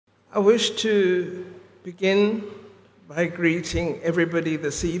I wish to begin by greeting everybody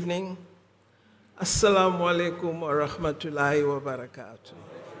this evening. Assalamu alaikum wa rahmatullahi wa barakatuh.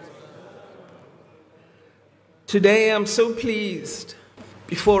 Today I'm so pleased,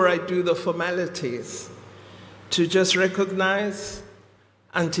 before I do the formalities, to just recognize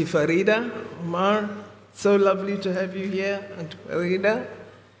Auntie Farida Umar. So lovely to have you here, Auntie Farida.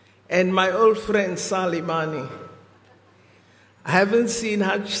 And my old friend Salimani. I haven't seen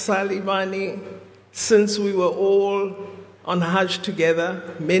Hajj Salimani since we were all on Hajj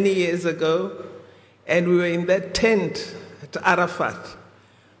together many years ago, and we were in that tent at Arafat,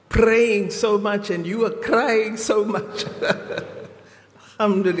 praying so much, and you were crying so much.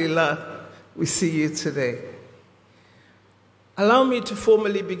 Alhamdulillah, we see you today. Allow me to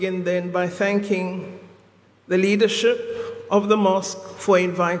formally begin then by thanking the leadership of the mosque for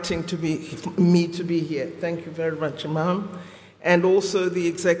inviting me to be here. Thank you very much, Imam. And also the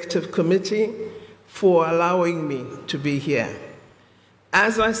executive committee for allowing me to be here.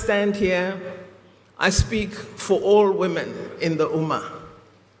 As I stand here, I speak for all women in the Ummah,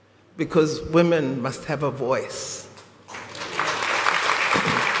 because women must have a voice.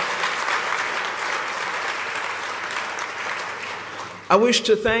 I wish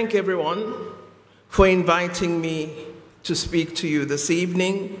to thank everyone for inviting me to speak to you this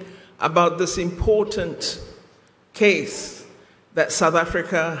evening about this important case that South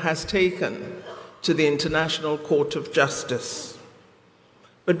Africa has taken to the International Court of Justice.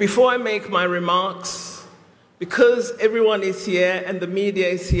 But before I make my remarks, because everyone is here and the media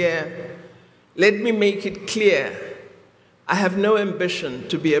is here, let me make it clear, I have no ambition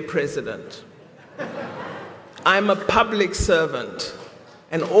to be a president. I'm a public servant,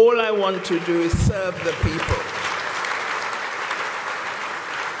 and all I want to do is serve the people.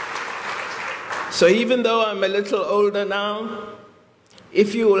 So even though I'm a little older now,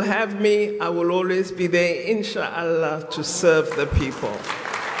 if you will have me, I will always be there, inshallah, to serve the people.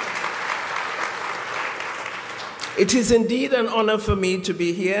 It is indeed an honor for me to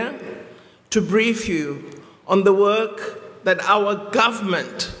be here to brief you on the work that our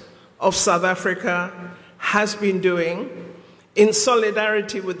government of South Africa has been doing in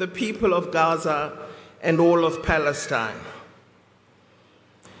solidarity with the people of Gaza and all of Palestine.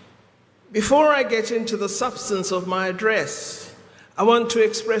 Before I get into the substance of my address, I want to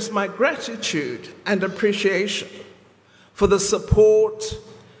express my gratitude and appreciation for the support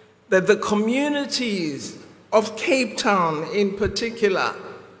that the communities of Cape Town in particular,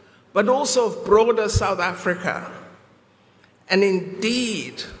 but also of broader South Africa, and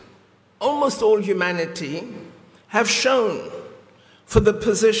indeed almost all humanity, have shown for the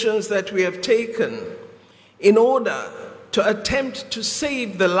positions that we have taken in order to attempt to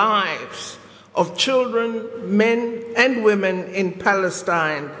save the lives of children, men, and women in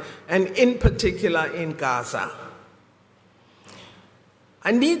Palestine, and in particular in Gaza.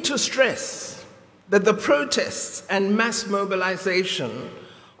 I need to stress that the protests and mass mobilization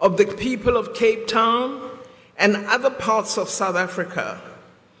of the people of Cape Town and other parts of South Africa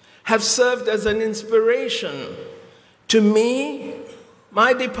have served as an inspiration to me,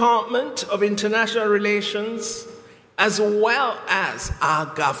 my Department of International Relations, as well as our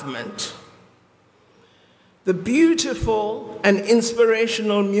government. The beautiful and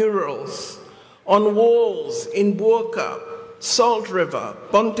inspirational murals on walls in Buurka, Salt River,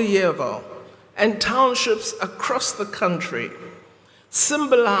 Bonteheuwel, and townships across the country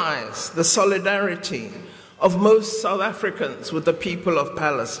symbolize the solidarity of most South Africans with the people of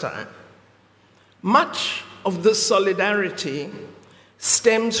Palestine. Much of this solidarity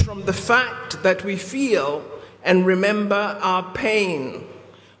stems from the fact that we feel and remember our pain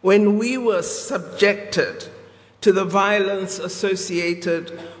when we were subjected to the violence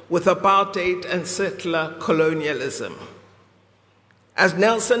associated with apartheid and settler colonialism. As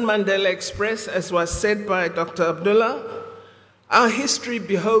Nelson Mandela expressed, as was said by Dr. Abdullah, our history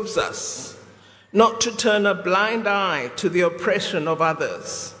behoves us not to turn a blind eye to the oppression of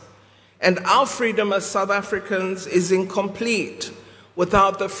others, and our freedom as South Africans is incomplete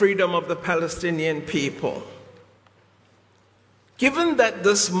without the freedom of the Palestinian people. Given that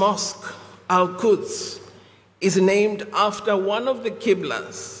this mosque, Al-Quds, is named after one of the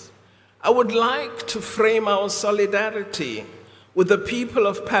Qiblas, I would like to frame our solidarity with the people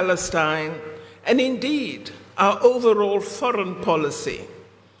of Palestine and indeed our overall foreign policy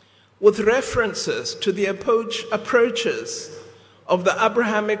with references to the approaches of the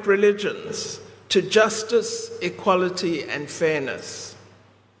Abrahamic religions to justice, equality, and fairness.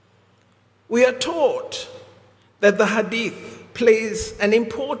 We are taught that the Hadith plays an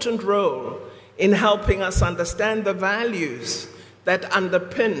important role in helping us understand the values that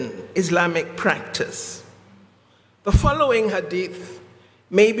underpin Islamic practice. The following hadith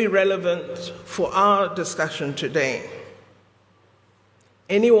may be relevant for our discussion today.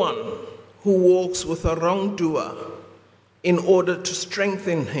 Anyone who walks with a wrongdoer in order to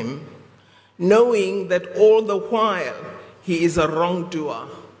strengthen him, knowing that all the while he is a wrongdoer,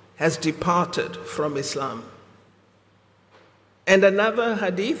 has departed from Islam. And another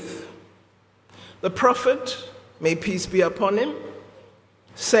hadith, the Prophet, may peace be upon him,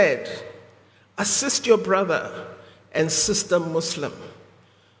 said, assist your brother and sister Muslim,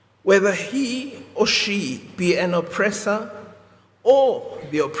 whether he or she be an oppressor or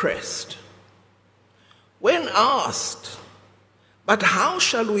the oppressed. When asked, but how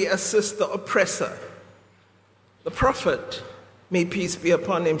shall we assist the oppressor? The Prophet, may peace be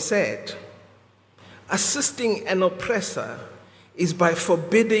upon him, said, assisting an oppressor is by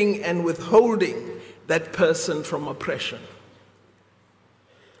forbidding and withholding that person from oppression.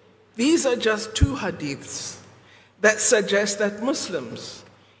 These are just two hadiths that suggest that Muslims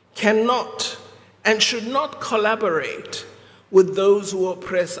cannot and should not collaborate with those who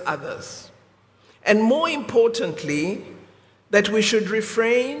oppress others. And more importantly, that we should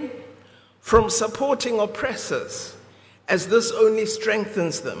refrain from supporting oppressors, as this only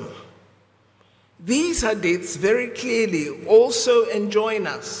strengthens them. These hadiths very clearly also enjoin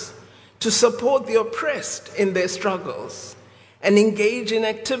us to support the oppressed in their struggles and engage in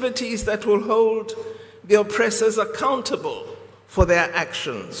activities that will hold the oppressors accountable for their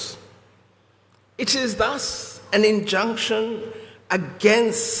actions. It is thus an injunction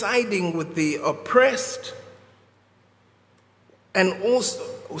against siding with the oppressed and also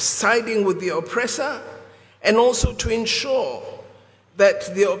siding with the oppressor, and also to ensure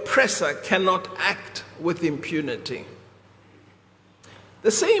that the oppressor cannot act with impunity.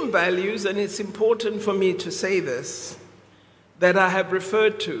 The same values, and it's important for me to say this, that I have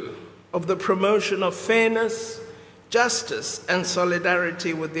referred to, of the promotion of fairness, justice, and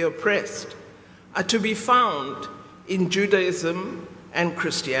solidarity with the oppressed, are to be found in Judaism and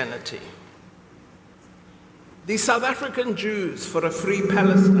Christianity. The South African Jews for a Free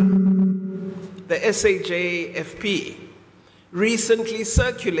Palestine, the SAJFP, recently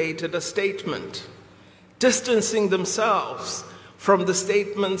circulated a statement distancing themselves from the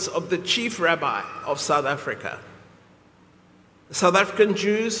statements of the Chief Rabbi of South Africa. The South African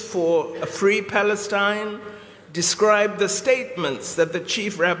Jews for a Free Palestine described the statements that the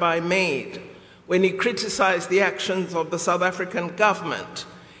Chief Rabbi made when he criticized the actions of the South African government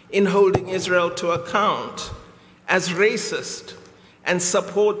in holding Israel to account as racist and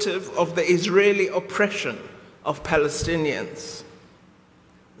supportive of the Israeli oppression of Palestinians.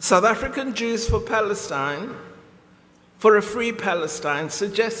 South African Jews for Palestine, for a Free Palestine,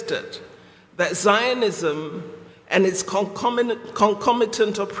 suggested that Zionism and its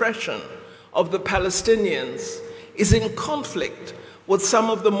concomitant oppression of the Palestinians is in conflict with some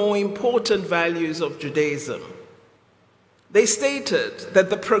of the more important values of Judaism. They stated that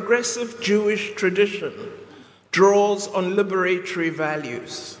the progressive Jewish tradition draws on liberatory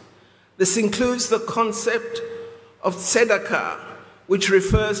values. This includes the concept of tzedakah, which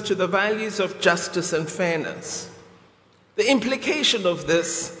refers to the values of justice and fairness. The implication of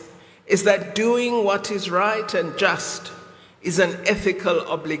this is that doing what is right and just is an ethical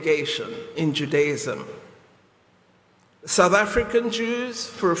obligation in Judaism. The South African Jews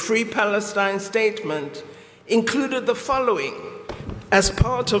for a Free Palestine statement included the following as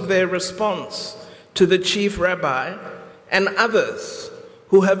part of their response to the Chief Rabbi and others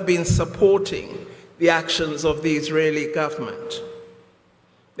who have been supporting the actions of the Israeli government.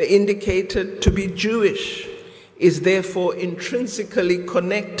 They indicated to be Jewish is therefore intrinsically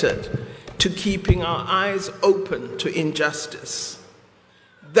connected to keeping our eyes open to injustice.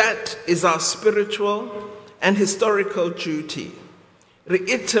 That is our spiritual and historical duty,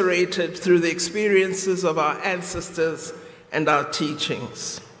 reiterated through the experiences of our ancestors and our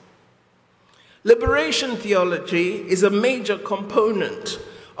teachings. Liberation theology is a major component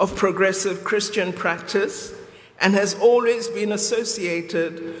of progressive Christian practice and has always been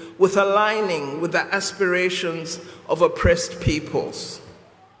associated with aligning with the aspirations of oppressed peoples.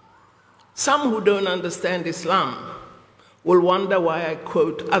 Some who don't understand Islam will wonder why I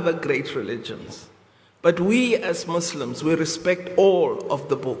quote other great religions. But we as Muslims, we respect all of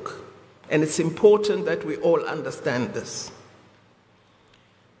the book, and it's important that we all understand this.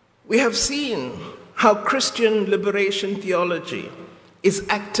 We have seen how Christian liberation theology is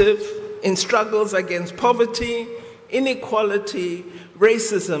active in struggles against poverty, inequality,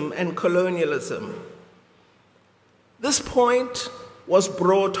 racism, and colonialism. This point was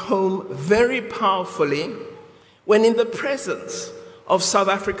brought home very powerfully when in the presence of South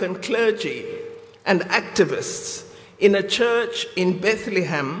African clergy and activists in a church in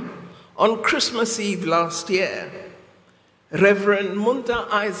Bethlehem on Christmas Eve last year, Reverend Munta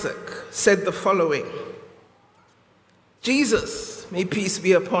Isaac said the following: Jesus, may peace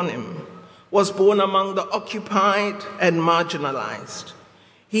be upon him, was born among the occupied and marginalized.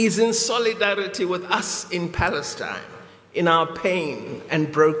 He is in solidarity with us in Palestine, in our pain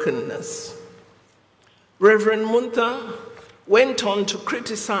and brokenness. Reverend Munta went on to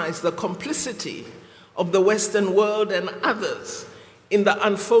criticize the complicity of the Western world and others in the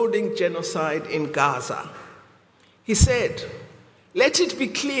unfolding genocide in Gaza. He said, "Let it be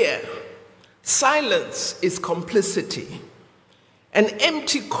clear, silence is complicity. An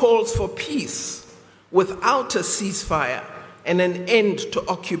empty calls for peace without a ceasefire and an end to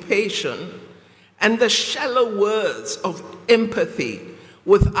occupation, and the shallow words of empathy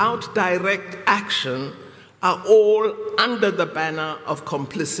without direct action are all under the banner of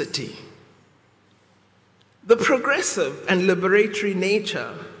complicity." The progressive and liberatory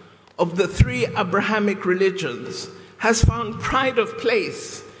nature of the three Abrahamic religions has found pride of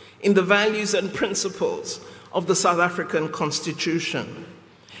place in the values and principles of the South African Constitution,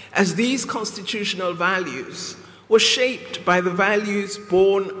 as these constitutional values were shaped by the values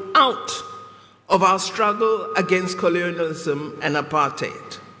born out of our struggle against colonialism and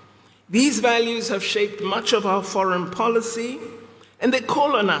apartheid. These values have shaped much of our foreign policy, and they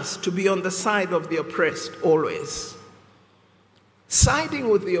call on us to be on the side of the oppressed always. Siding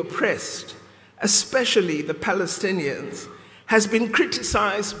with the oppressed, especially the Palestinians, has been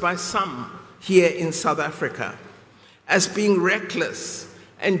criticized by some here in South Africa as being reckless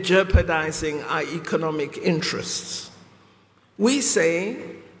and jeopardizing our economic interests. We say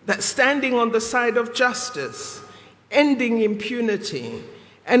that standing on the side of justice, ending impunity,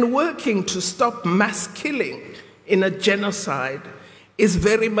 and working to stop mass killing in a genocide is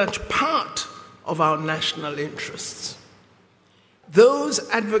very much part of our national interests. Those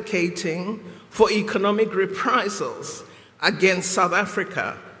advocating for economic reprisals against South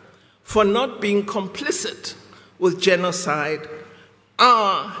Africa for not being complicit with genocide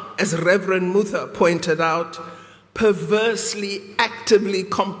are, as Reverend Mutha pointed out, perversely, actively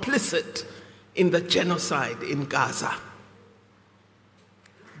complicit in the genocide in Gaza.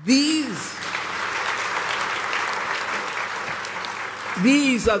 These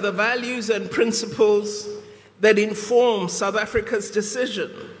are the values and principles that inform South Africa's decision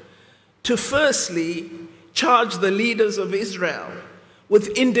to firstly charge the leaders of Israel with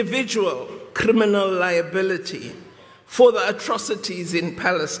individual criminal liability for the atrocities in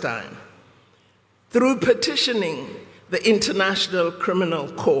Palestine through petitioning the International Criminal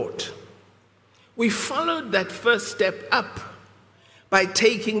Court. We followed that first step up by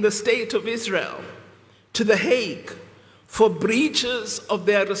taking the State of Israel to The Hague for breaches of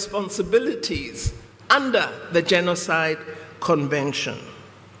their responsibilities under the Genocide Convention.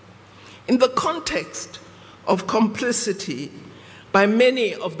 In the context of complicity by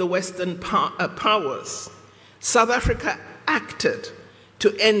many of the Western powers, South Africa acted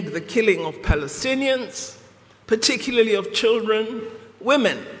to end the killing of Palestinians, particularly of children,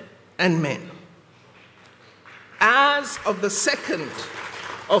 women, and men. As of the 2nd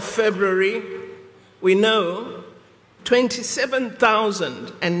of February, we know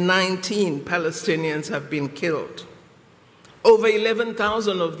 27,019 Palestinians have been killed. Over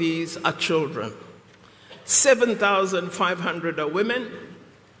 11,000 of these are children. 7,500 are women,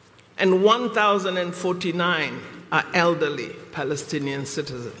 and 1,049 are elderly Palestinian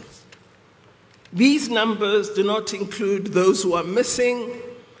citizens. These numbers do not include those who are missing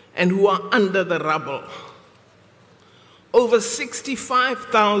and who are under the rubble. Over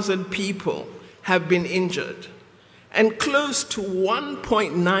 65,000 people have been injured, and close to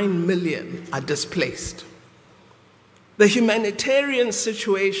 1.9 million are displaced. The humanitarian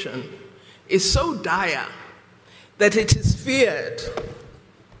situation is so dire that it is feared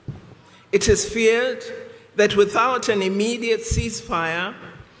that without an immediate ceasefire,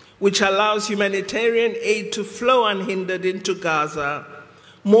 which allows humanitarian aid to flow unhindered into Gaza,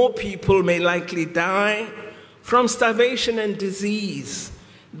 more people may likely die from starvation and disease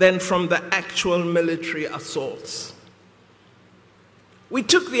than from the actual military assaults. We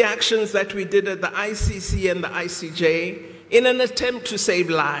took the actions that we did at the ICC and the ICJ in an attempt to save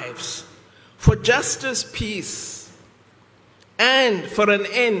lives, for justice, peace, and for an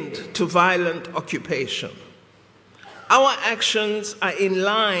end to violent occupation. Our actions are in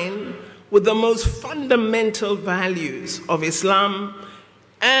line with the most fundamental values of Islam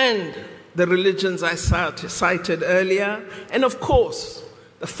and the religions I cited earlier, and of course,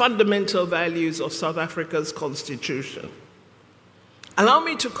 the fundamental values of South Africa's constitution. Allow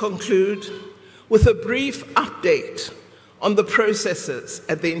me to conclude with a brief update on the processes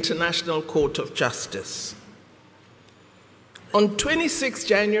at the International Court of Justice. On 26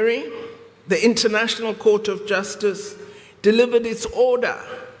 January, the International Court of Justice delivered its order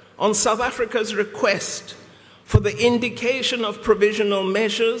on South Africa's request for the indication of provisional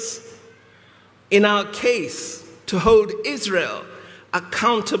measures in our case to hold Israel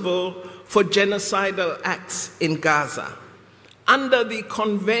accountable for genocidal acts in Gaza under the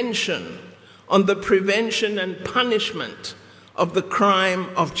Convention on the Prevention and Punishment of the Crime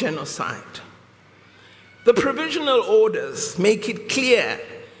of Genocide. The provisional orders make it clear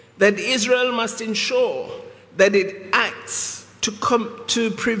that Israel must ensure that it acts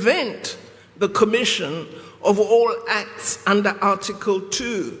to prevent the commission of all acts under Article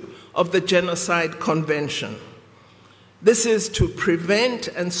 2 of the Genocide Convention. This is to prevent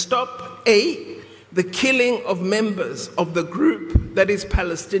and stop A, the killing of members of the group that is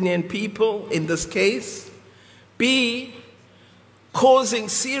Palestinian people in this case, B, causing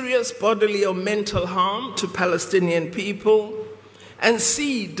serious bodily or mental harm to Palestinian people, and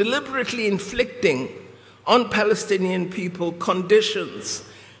C, deliberately inflicting on Palestinian people conditions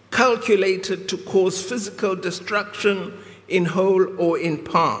calculated to cause physical destruction in whole or in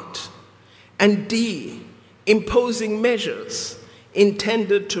part, and D, imposing measures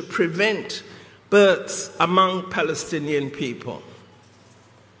intended to prevent births among Palestinian people.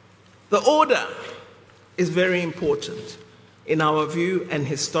 The order is very important in our view and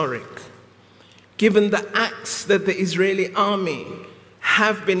historic, given the acts that the Israeli army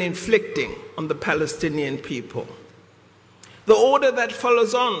have been inflicting on the Palestinian people. The order that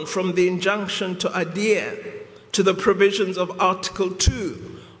follows on from the injunction to adhere to the provisions of Article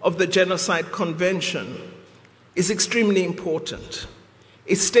 2 of the Genocide Convention is extremely important.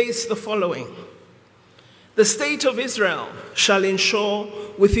 It states the following: the State of Israel shall ensure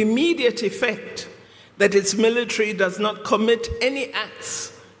with immediate effect that its military does not commit any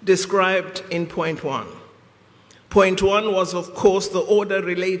acts described in point 1. Point 1 was, of course, the order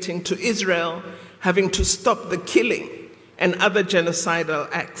relating to Israel having to stop the killing and other genocidal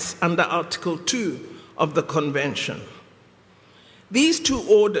acts under Article 2 of the Convention. These two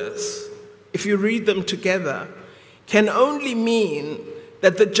orders, if you read them together, can only mean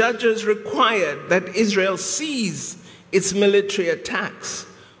that the judges required that Israel cease its military attacks,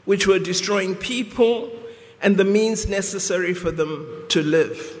 which were destroying people and the means necessary for them to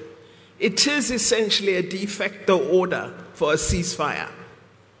live. It is essentially a de facto order for a ceasefire.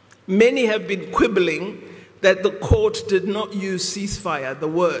 Many have been quibbling that the court did not use ceasefire, the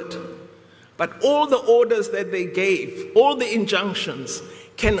word. But all the orders that they gave, all the injunctions,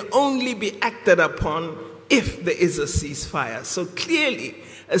 can only be acted upon if there is a ceasefire. So clearly,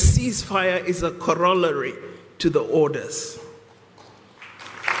 a ceasefire is a corollary to the orders.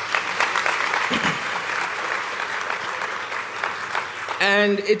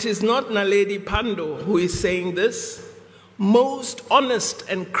 And it is not Naledi Pandor who is saying this. Most honest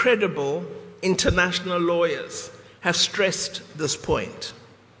and credible international lawyers have stressed this point.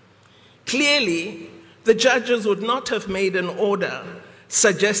 Clearly, the judges would not have made an order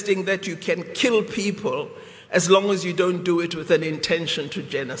suggesting that you can kill people as long as you don't do it with an intention to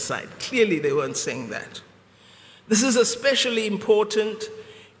genocide. Clearly, they weren't saying that. This is especially important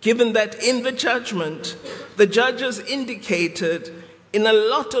given that in the judgment, the judges indicated in a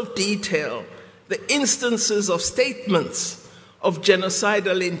lot of detail the instances of statements of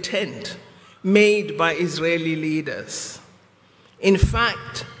genocidal intent made by Israeli leaders. In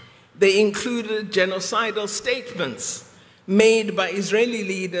fact, they included genocidal statements made by Israeli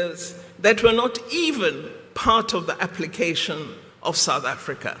leaders that were not even part of the application of South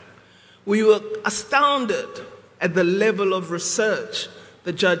Africa. We were astounded at the level of research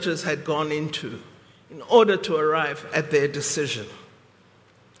the judges had gone into in order to arrive at their decision.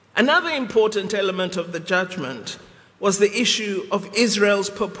 Another important element of the judgment was the issue of Israel's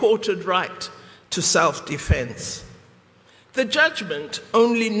purported right to self-defense. The judgment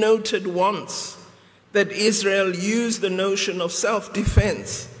only noted once that Israel used the notion of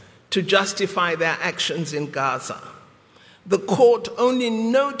self-defense to justify their actions in Gaza. The court only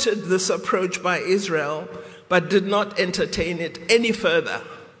noted this approach by Israel, but did not entertain it any further.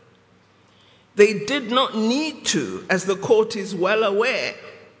 They did not need to, as the court is well aware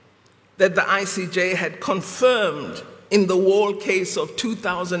that the ICJ had confirmed in the Wall case of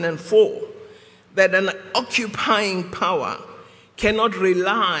 2004 that an occupying power cannot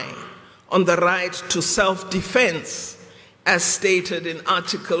rely on the right to self-defense as stated in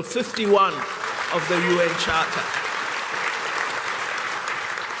Article 51 of the UN Charter.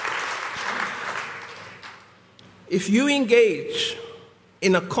 if you engage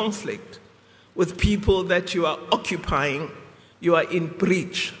in a conflict with people that you are occupying, you are in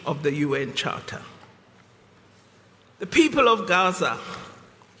breach of the UN Charter. The people of Gaza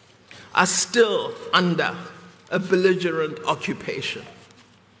are still under a belligerent occupation.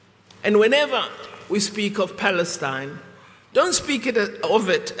 And whenever we speak of Palestine, don't speak of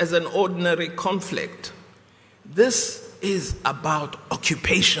it as an ordinary conflict. This is about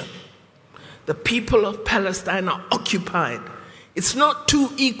occupation. The people of Palestine are occupied. It's not two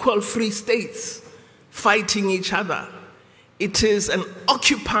equal free states fighting each other. It is an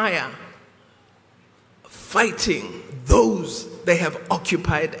occupier fighting those they have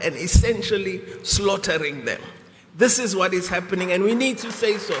occupied and essentially slaughtering them. This is what is happening, and we need to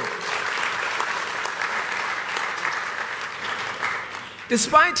say so.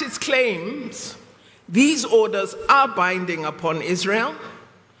 Despite its claims, these orders are binding upon Israel.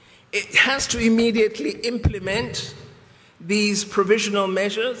 It has to immediately implement these provisional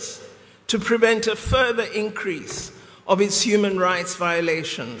measures to prevent a further increase of its human rights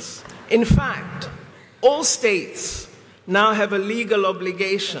violations. In fact, all states now have a legal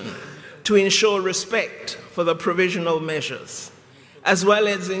obligation to ensure respect for the provisional measures, as well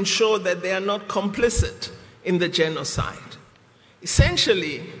as ensure that they are not complicit in the genocide.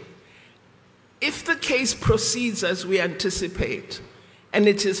 Essentially, if the case proceeds as we anticipate, and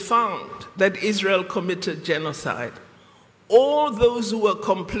it is found that Israel committed genocide, all those who were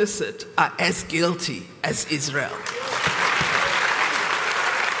complicit are as guilty as Israel.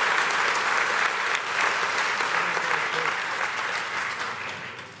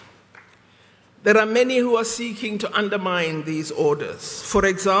 There are many who are seeking to undermine these orders. For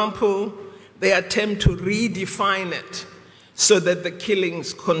example, they attempt to redefine it so that the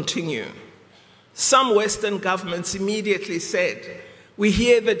killings continue. Some Western governments immediately said, "We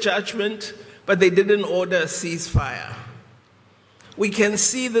hear the judgment, but they didn't order a ceasefire." We can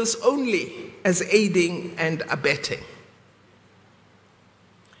see this only as aiding and abetting.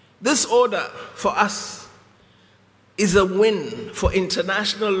 This order for us is a win for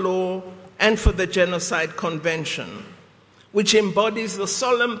international law and for the Genocide Convention, which embodies the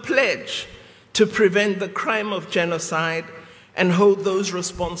solemn pledge to prevent the crime of genocide and hold those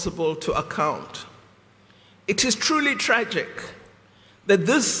responsible to account. It is truly tragic that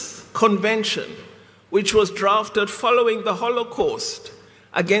this convention, which was drafted following the Holocaust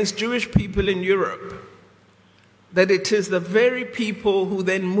against Jewish people in Europe, that it is the very people who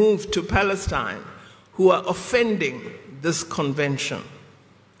then moved to Palestine who are offending this convention.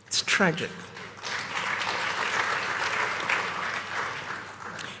 It's tragic.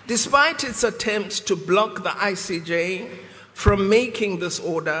 Despite its attempts to block the ICJ from making this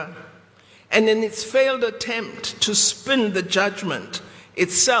order, and in its failed attempt to spin the judgment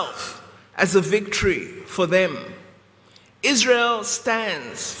itself as a victory for them, Israel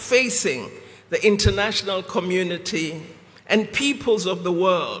stands facing the international community and peoples of the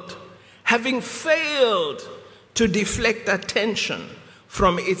world, having failed to deflect attention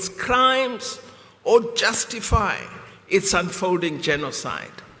from its crimes or justify its unfolding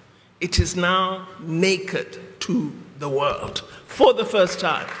genocide. It is now naked to the world for the first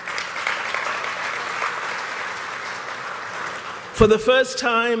time. For the first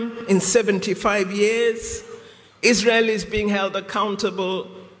time in 75 years, Israel is being held accountable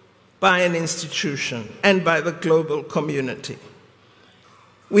by an institution and by the global community.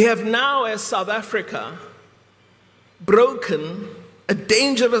 We have now, as South Africa, broken a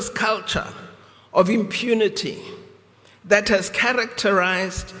dangerous culture of impunity that has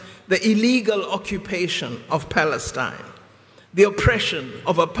characterized the illegal occupation of Palestine, the oppression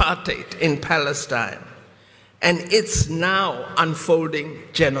of apartheid in Palestine, and its now unfolding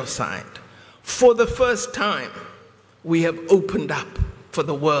genocide. For the first time, we have opened up for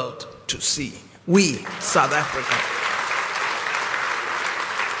the world to see. We, South Africa.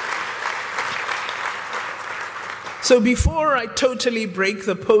 So before I totally break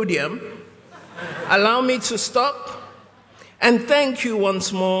the podium, allow me to stop and thank you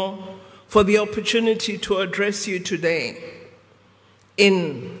once more for the opportunity to address you today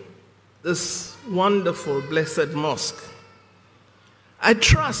in this wonderful, blessed mosque. I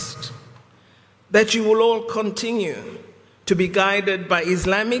trust that you will all continue to be guided by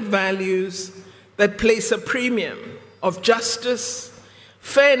Islamic values that place a premium of justice,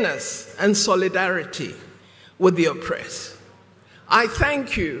 fairness, and solidarity with the oppressed. I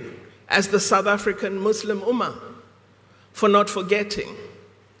thank you as the South African Muslim Ummah for not forgetting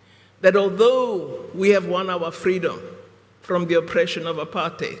that although we have won our freedom from the oppression of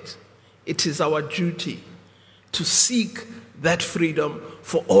apartheid, it is our duty to seek that freedom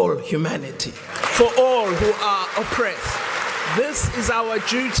for all humanity, for all who are oppressed. This is our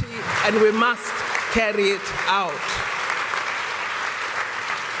duty, and we must carry it out.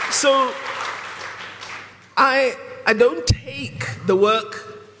 So I don't take the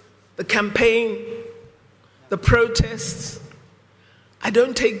work, the campaign, the protests, I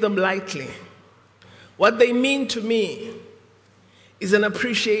don't take them lightly. What they mean to me is an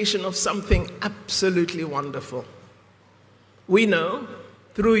appreciation of something absolutely wonderful. We know,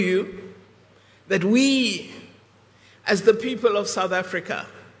 through you, that we, as the people of South Africa,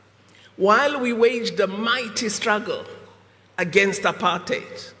 while we waged a mighty struggle against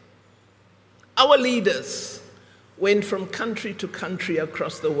apartheid, our leaders went from country to country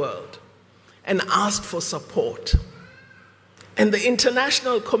across the world and asked for support. And the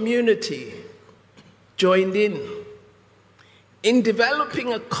international community joined in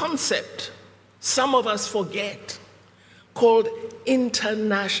developing a concept some of us forget, called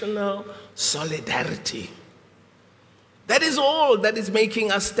international solidarity. That is all that is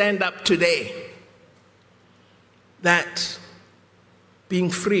making us stand up today. That being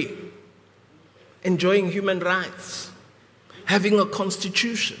free, enjoying human rights, having a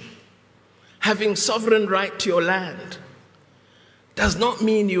constitution, having sovereign right to your land, does not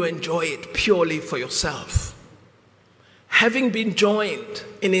mean you enjoy it purely for yourself. Having been joined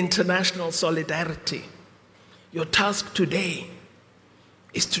in international solidarity, your task today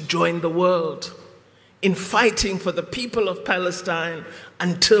is to join the world in fighting for the people of Palestine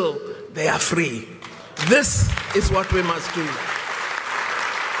until they are free. This is what we must do.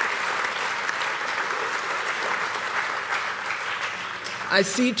 I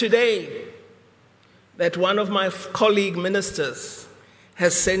see today that one of my colleague ministers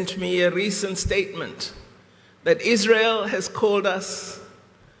has sent me a recent statement that Israel has called us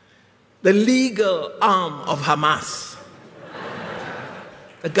the legal arm of Hamas.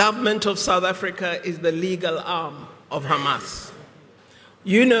 The government of South Africa is the legal arm of Hamas.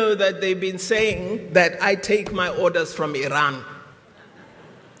 You know that they've been saying that I take my orders from Iran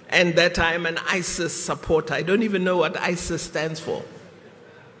and that I'm an ISIS supporter. I don't even know what ISIS stands for.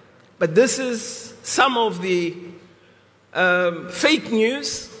 But this is some of the fake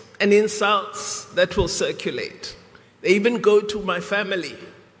news and insults that will circulate. They even go to my family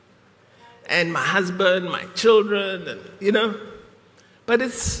and my husband, my children, and, you know. But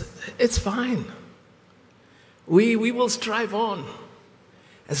it's fine. We will strive on.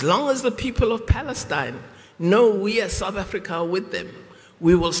 As long as the people of Palestine know we as South Africa are with them,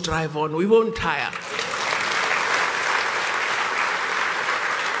 we will strive on. We won't tire.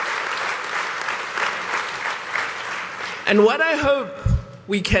 And what I hope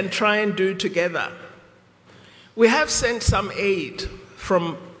we can try and do together, we have sent some aid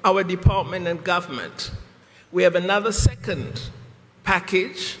from our department and government. We have another second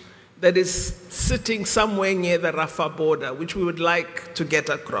package that is sitting somewhere near the Rafah border, which we would like to get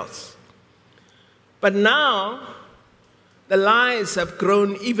across. But now, the lies have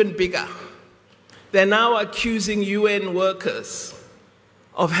grown even bigger. They're now accusing UN workers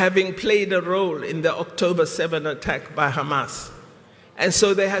of having played a role in the October 7 attack by Hamas. And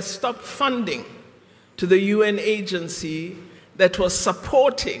so they have stopped funding to the UN agency that was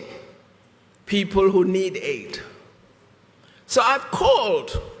supporting people who need aid. So I've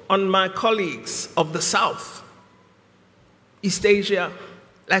called on my colleagues of the South, East Asia,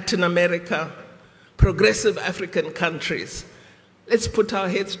 Latin America, progressive African countries. Let's put our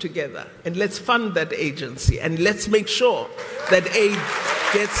heads together and let's fund that agency and let's make sure that aid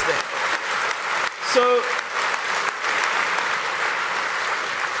gets there. So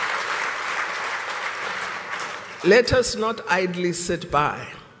let us not idly sit by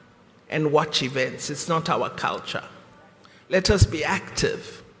and watch events. It's not our culture. Let us be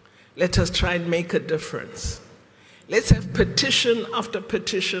active. Let us try and make a difference. Let's have petition after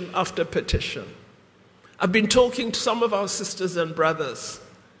petition after petition. I've been talking to some of our sisters and brothers,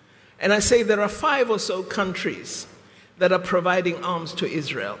 and I say there are 5 or so countries that are providing arms to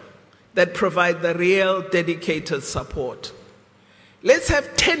Israel, that provide the real dedicated support. Let's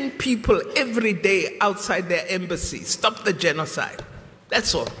have 10 people every day outside their embassy. Stop the genocide.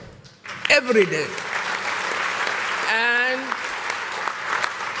 That's all. Every day. And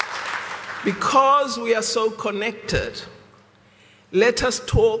because we are so connected, let us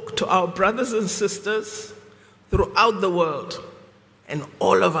talk to our brothers and sisters throughout the world, and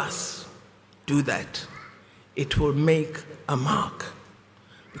all of us do that. It will make a mark,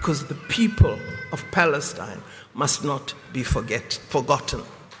 because the people of Palestine must not be forgotten.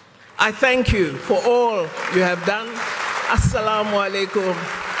 I thank you for all you have done. Assalamu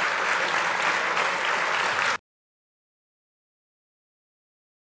alaikum.